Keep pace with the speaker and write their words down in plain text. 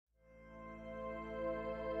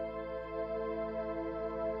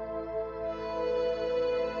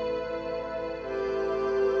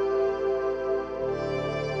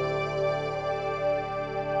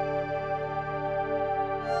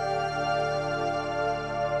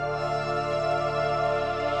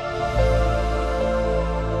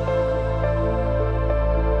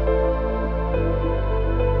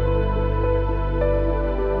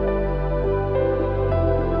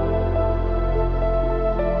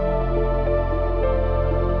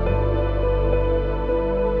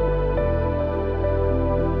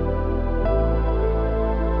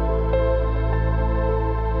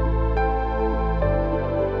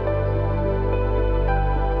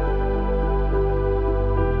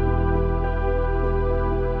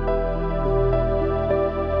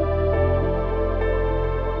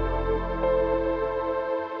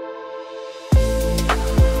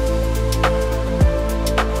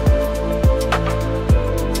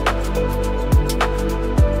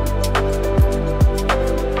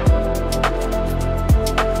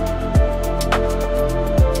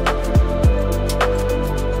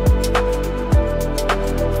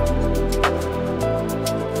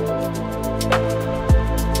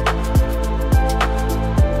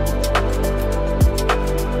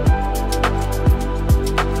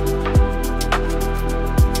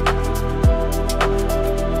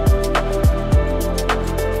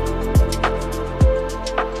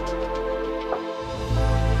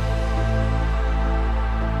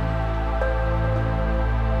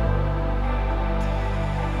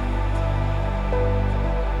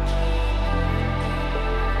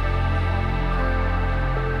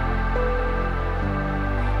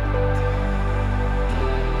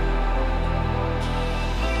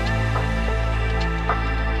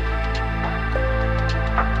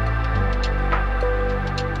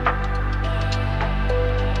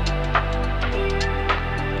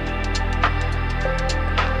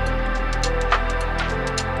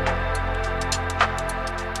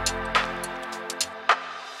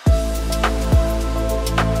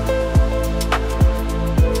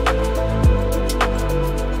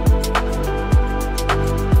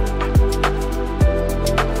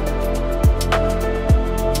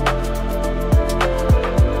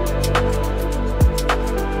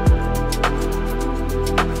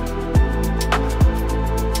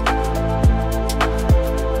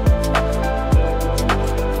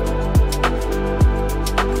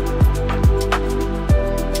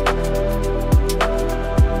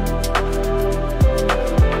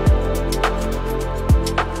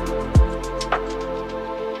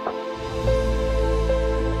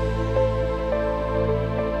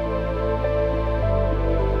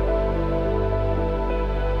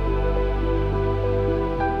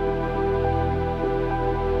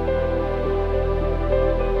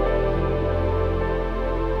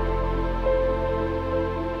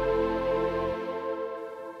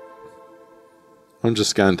I'm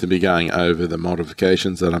just going to be going over the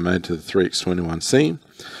modifications that I made to the 3x21C,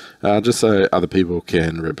 just so other people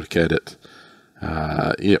can replicate it.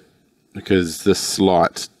 Yep, because this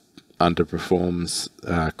light underperforms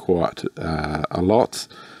quite a lot,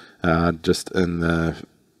 just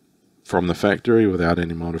from the factory without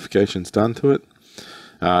any modifications done to it,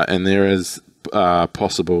 and there is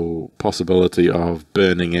possibility of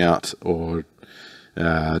burning out or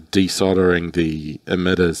desoldering the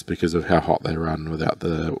emitters because of how hot they run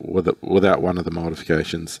without one of the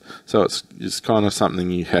modifications. So it's kind of something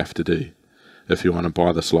you have to do if you want to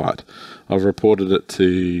buy this light. I've reported it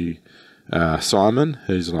to Simon,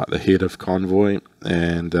 who's like the head of Convoy,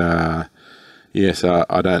 and yes,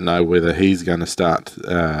 I don't know whether he's going to start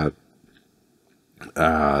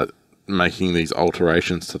making these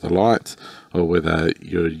alterations to the lights, or whether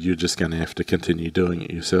you're just going to have to continue doing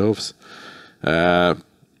it yourselves. So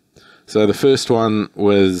the first one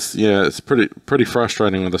was, yeah, it's pretty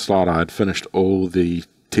frustrating with this light. I had finished all the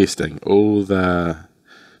testing, all the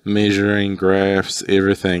measuring graphs,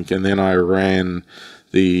 everything, and then I ran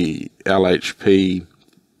the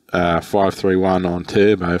LHP531 on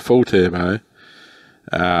turbo, full turbo,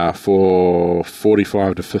 for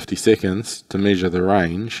 45 to 50 seconds to measure the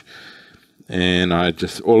range, and I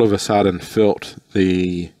just all of a sudden felt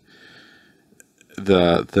the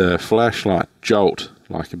flashlight jolt,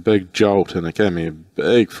 like a big jolt, and it gave me a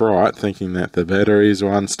big fright, thinking that the batteries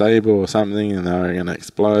were unstable or something and they were going to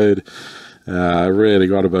explode. I really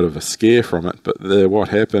got a bit of a scare from it, but what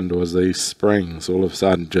happened was these springs all of a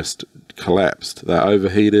sudden just collapsed. They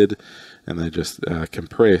overheated and they just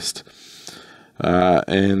compressed.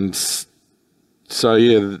 And so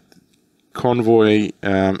yeah, Convoy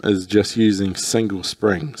is just using single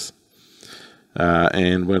springs.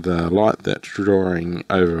 And with a light that's drawing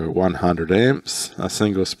over 100 amps, a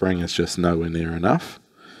single spring is just nowhere near enough.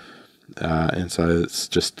 And so it's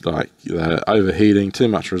just like overheating, too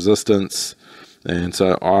much resistance, and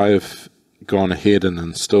so I've gone ahead and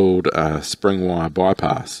installed a spring wire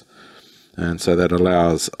bypass, and so that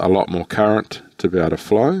allows a lot more current to be able to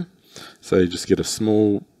flow. So you just get a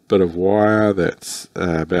small bit of wire that's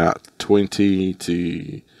about 18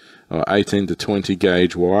 to 20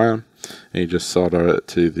 gauge wire, and you just solder it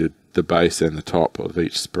to the base and the top of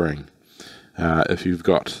each spring. If you've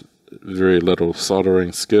got very little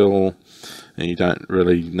soldering skill and you don't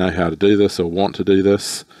really know how to do this or want to do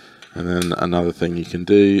this, and then another thing you can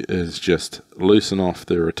do is just loosen off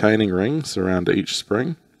the retaining rings around each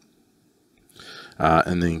spring,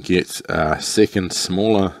 and then get a second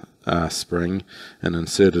smaller spring and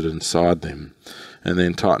insert it inside them, and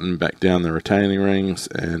then tighten back down the retaining rings,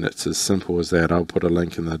 and it's as simple as that. I'll put a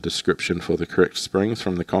link in the description for the correct springs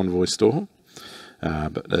from the Convoy store,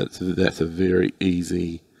 but that's a very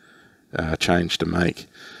easy change to make.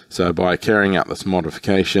 So by carrying out this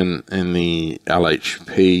modification in the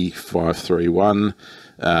LHP531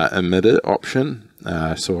 emitter option,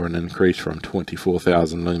 saw an increase from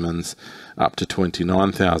 24,000 lumens up to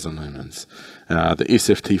 29,000 lumens. The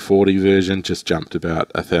SFT40 version just jumped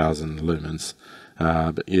about 1,000 lumens,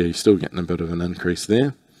 but yeah, you're still getting a bit of an increase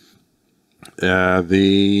there. From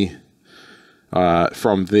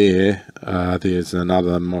there, there's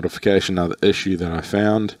another modification, another issue that I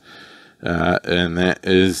found, and that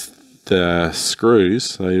is the screws.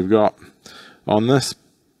 So you've got on this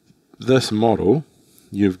model,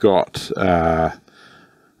 you've got the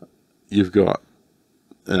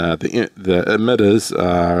emitters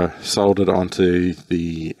are soldered onto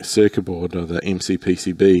the circuit board of the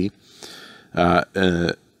MCPCB,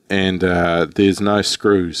 and there's no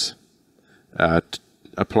screws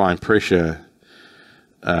applying pressure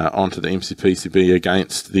onto the MCPCB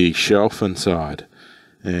against the shelf inside.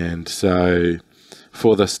 And so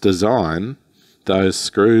for this design, those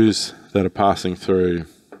screws that are passing through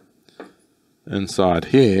inside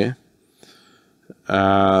here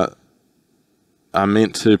are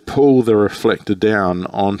meant to pull the reflector down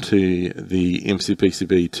onto the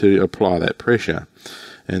MCPCB to apply that pressure.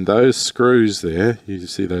 And those screws there, you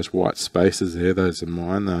see those white spaces there, those are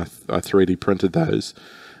mine. I 3D printed those.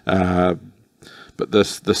 But the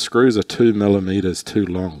screws are 2 millimeters too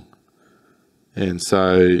long. And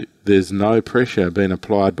so there's no pressure being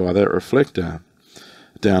applied by that reflector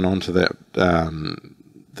down onto that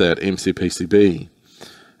MCPCB.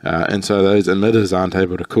 And so those emitters aren't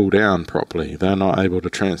able to cool down properly. They're not able to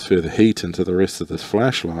transfer the heat into the rest of this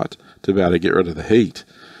flashlight to be able to get rid of the heat.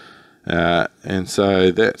 And so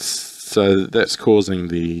that's causing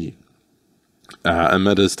the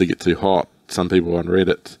emitters to get too hot. Some people on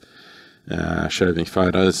Reddit showed me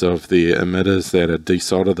photos of the emitters that had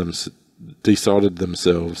desoldered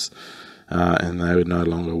themselves and they would no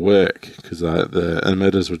longer work because the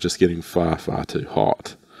emitters were just getting far too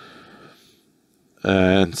hot.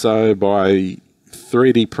 And so by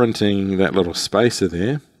 3D printing that little spacer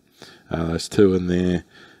there, those two in there,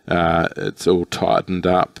 it's all tightened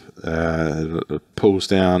up. It pulls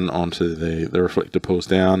down onto the reflector, pulls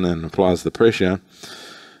down and applies the pressure,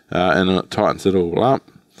 and it tightens it all up.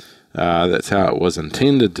 That's how it was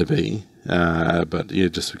intended to be, but yeah,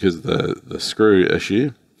 just because of the screw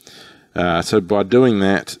issue. So by doing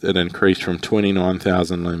that, it increased from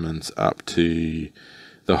 29,000 lumens up to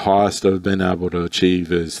the highest I've been able to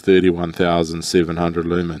achieve is 31,700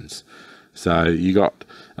 lumens. So you got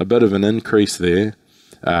a bit of an increase there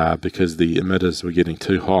because the emitters were getting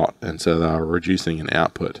too hot, and so they were reducing in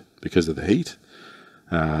output because of the heat.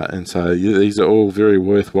 And so yeah, these are all very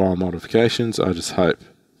worthwhile modifications. I just hope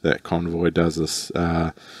that Convoy does this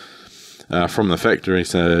from the factory,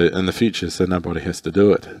 so in the future, so nobody has to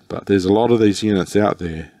do it. But there's a lot of these units out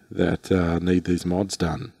there that need these mods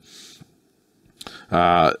done.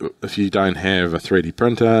 If you don't have a 3D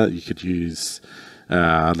printer, you could use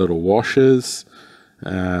little washers,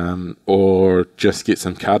 or just get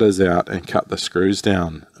some cutters out and cut the screws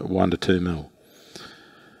down 1 to 2 mil.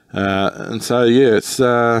 And so yeah, it's these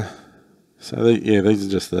are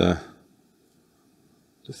just the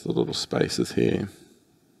little spaces here.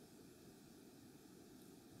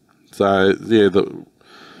 So yeah,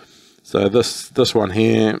 so this one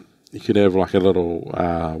here, you could have like a little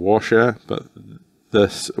washer, but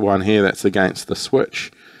this one here that's against the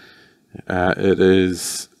switch, it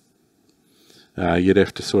is you'd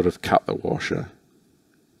have to sort of cut the washer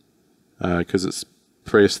because it's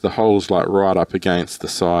pressed, the hole's like right up against the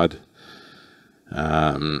side,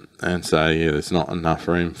 and so yeah, there's not enough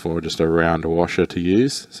room for just a round washer to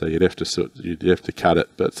use, so you'd have to cut it.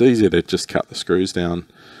 But it's easier to just cut the screws down,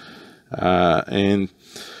 so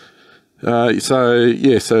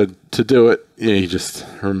to do it, yeah, you just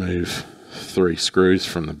remove 3 screws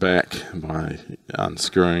from the back by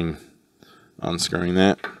unscrewing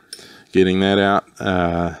that, getting that out.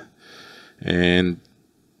 And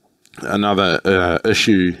another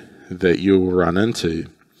issue that you'll run into,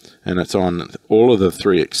 and it's on all of the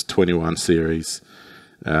 3X21 series,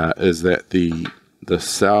 is that the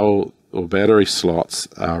cell or battery slots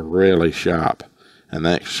are really sharp, and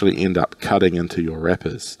they actually end up cutting into your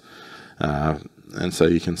wrappers. And so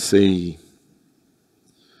you can see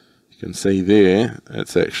there,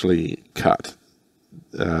 it's actually cut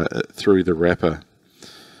through the wrapper.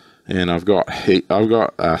 And I've got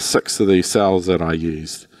 6 of these cells that I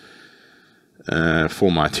used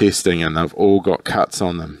for my testing, and they've all got cuts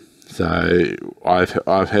on them. So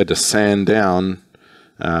I've had to sand down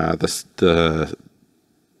the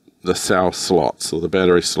cell slots or the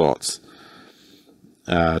battery slots.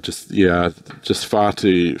 Just far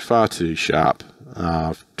too sharp.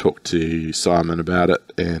 I've talked to Simon about it,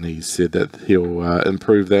 and he said that he'll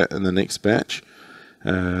improve that in the next batch.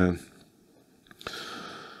 But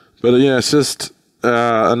yeah, it's just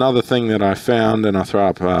another thing that I found, and I throw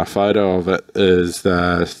up a photo of it, is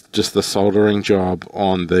just the soldering job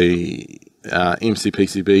on the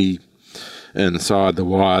MCPCB inside. The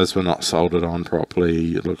wires were not soldered on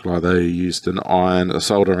properly. It looked like they used a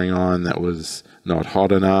soldering iron that was not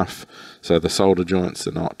hot enough, so the solder joints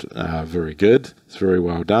are not very good. It's very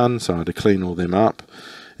well done, so I had to clean all them up,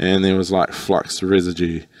 and there was like flux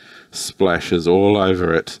residue splashes all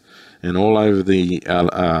over it and all over the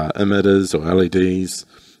emitters or LEDs,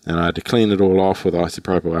 and I had to clean it all off with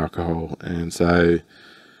isopropyl alcohol. And so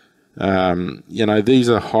these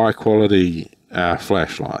are high quality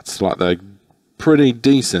flashlights, like they're pretty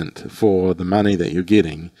decent for the money that you're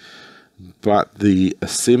getting, but the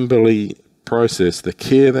assembly process, the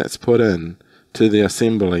care that's put in to the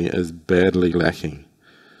assembly is badly lacking.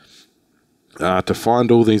 To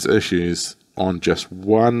find all these issues on just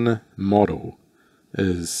one model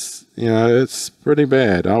is, it's pretty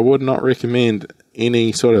bad. I would not recommend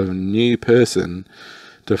any sort of new person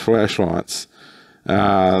to flashlights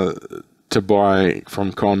to buy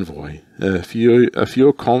from Convoy. If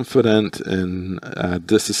you're confident in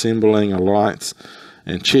disassembling a light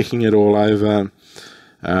and checking it all over,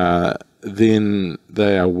 then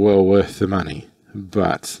they are well worth the money.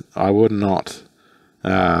 But I would not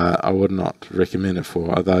recommend it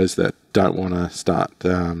for those that don't want to start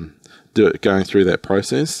going through that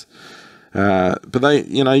process. But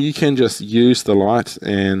you can just use the light,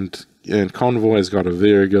 and Convoy's got a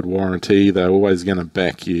very good warranty. They're always going to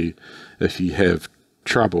back you if you have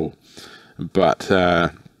trouble. But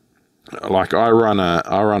like I run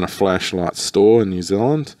a flashlight store in New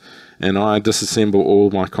Zealand, and I disassemble all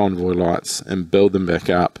my Convoy lights and build them back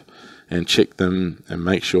up and check them and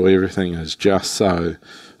make sure everything is just so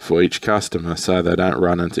for each customer, so they don't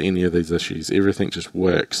run into any of these issues. Everything just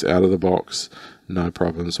works out of the box, no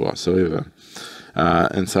problems whatsoever.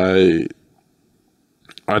 And so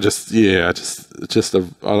I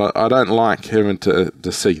don't like having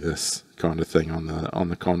to see this kind of thing on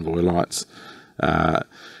the Convoy lights,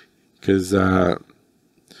 because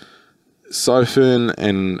Sofern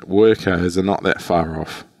and Workers are not that far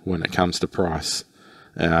off when it comes to price,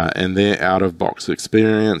 and their out-of-box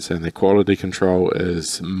experience and their quality control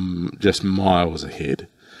is just miles ahead.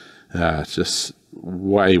 Just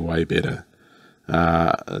way better,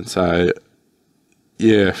 and so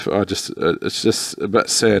yeah, it's just a bit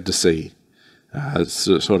sad to see it's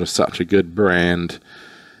sort of such a good brand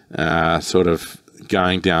sort of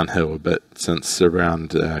going downhill a bit since around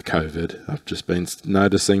COVID. I've just been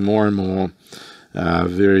noticing more and more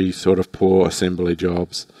very sort of poor assembly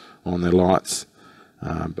jobs on their lights.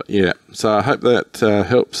 But yeah, so I hope that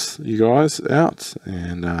helps you guys out,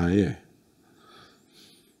 and yeah,